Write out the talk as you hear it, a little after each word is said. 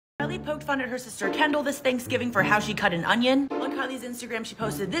Kylie poked fun at her sister Kendall this Thanksgiving for how she cut an onion. On Kylie's Instagram, she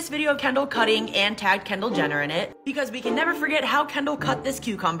posted this video of Kendall cutting and tagged Kendall Jenner in it, because we can never forget how Kendall cut this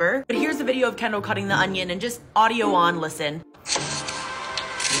cucumber. But here's a video of Kendall cutting the onion, and just audio on, listen.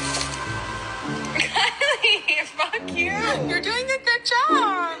 Kylie, fuck you. You're doing a good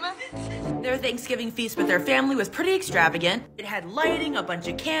job. Their Thanksgiving feast with their family was pretty extravagant. It had lighting, a bunch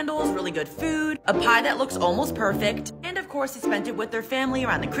of candles, really good food, a pie that looks almost perfect, and of course they spent it with their family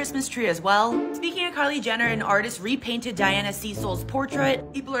around the Christmas tree as well. Speaking of Kylie Jenner, an artist repainted Diana Cecil's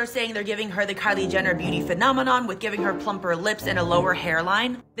portrait. People are saying they're giving her the Kylie Jenner beauty phenomenon, with giving her plumper lips and a lower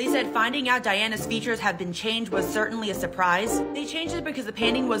hairline. They said finding out Diana's features have been changed was certainly a surprise. They changed it because the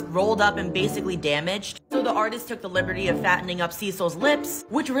painting was rolled up and basically damaged, so the artist took the liberty of fattening up Cecil's lips,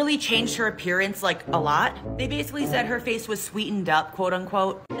 which really changed her appearance like a lot. They basically said her face was sweetened up, quote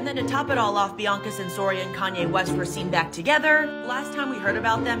unquote. And then to top it all off, Bianca Censori and Kanye West were seen back together. Last time we heard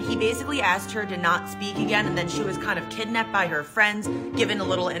about them, he basically asked her to not speak again, and then she was kind of kidnapped by her friends, given a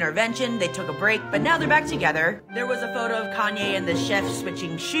little intervention. They took a break, but now they're back together. There was a photo of Kanye and the chef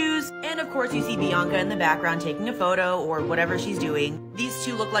switching shoes, and of course you see Bianca in the background taking a photo or whatever she's doing. These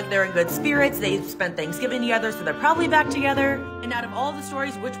two look like they're in good spirits. They spent Thanksgiving together, so they're probably back together. And out of all the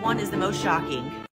stories, which one is the most shocking?